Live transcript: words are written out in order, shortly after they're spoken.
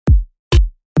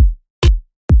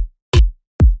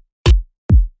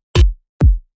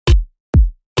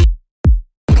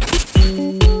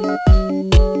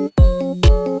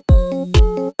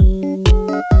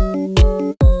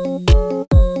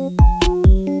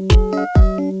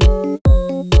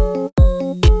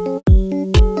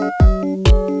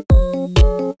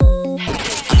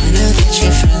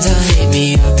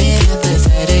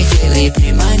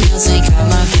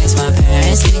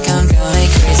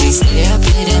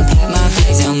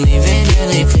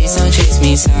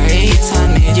sorry if I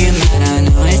made you mad. I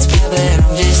know it's bad, but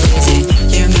I'm just lazy.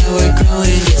 You're mad, we're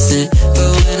growing distant, but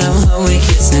when I'm home we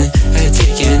kissing. Her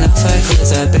taking off her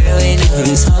clothes, I barely know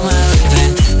whose home I live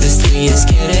in. This thing is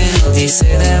getting old, you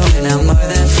say that we're not more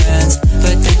than friends,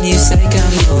 but then you say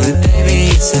come over, baby,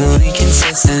 it's so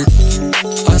inconsistent.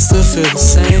 I still feel the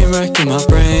same, wrecking my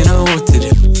brain on what to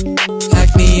do.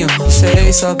 Acne on my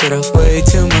face, I bet I've way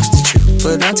too much to chew,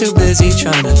 but I'm too busy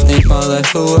trying to think my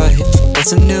life away. Got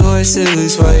some new ways to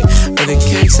lose weight, or the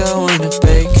cakes I wanna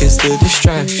bake, cause the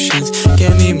distractions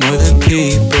get me more than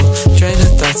people. Drain the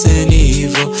thoughts and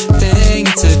evil, think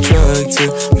it's a drug to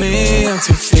me, I'm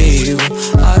too feeble.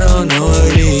 I don't know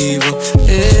what evil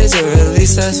is, or at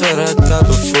least that's what I thought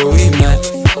before we met.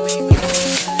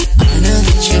 I know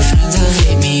that your friends will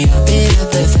hate me, I've been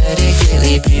apathetic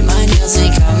lately. Paint my nails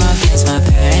and cut my pants, my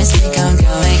parents think I'm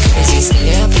going crazy.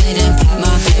 Stay up late and pack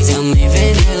my bags, I'm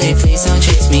leaving early, please don't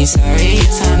chase me. Sorry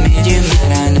if I made you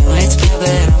mad, I know it's bad, but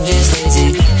I'm just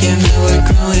lazy. You're mad, we're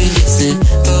growing distant,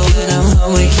 but when I'm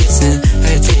home we kissing.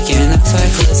 Her taking off her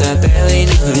clothes, I barely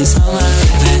know whose home I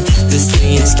live in. This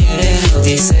thing is getting old,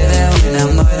 you say that we're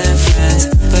not more than friends,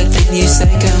 but then you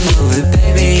say come over,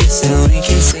 baby, it's so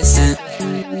inconsistent.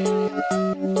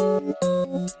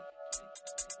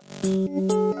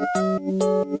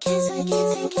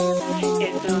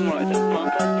 It's no more than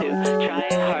 1 plus 2,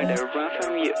 trying hard to run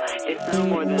from you. It's no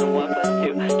more than 1 plus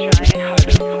 2, trying hard to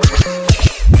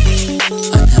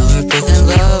I know we're both in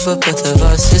love, but both of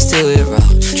us just do it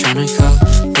wrong. Tryna call,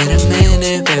 wait a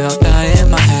minute, babe, I'm dying,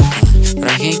 my head blind, but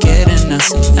I can't get enough.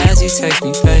 Soon as you text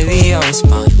me, baby, I'll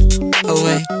respond. Oh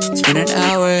wait, it's been an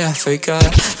hour, I forgot,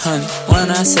 hun. When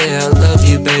I say I love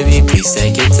you, baby, please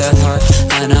take it to heart.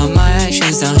 I know my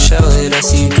actions don't show it, I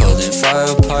see you cold and far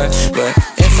apart, but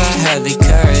if I had the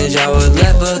courage, I would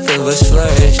let both of us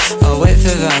flourish. I'll wait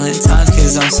for Valentine's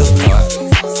cause I'm so far.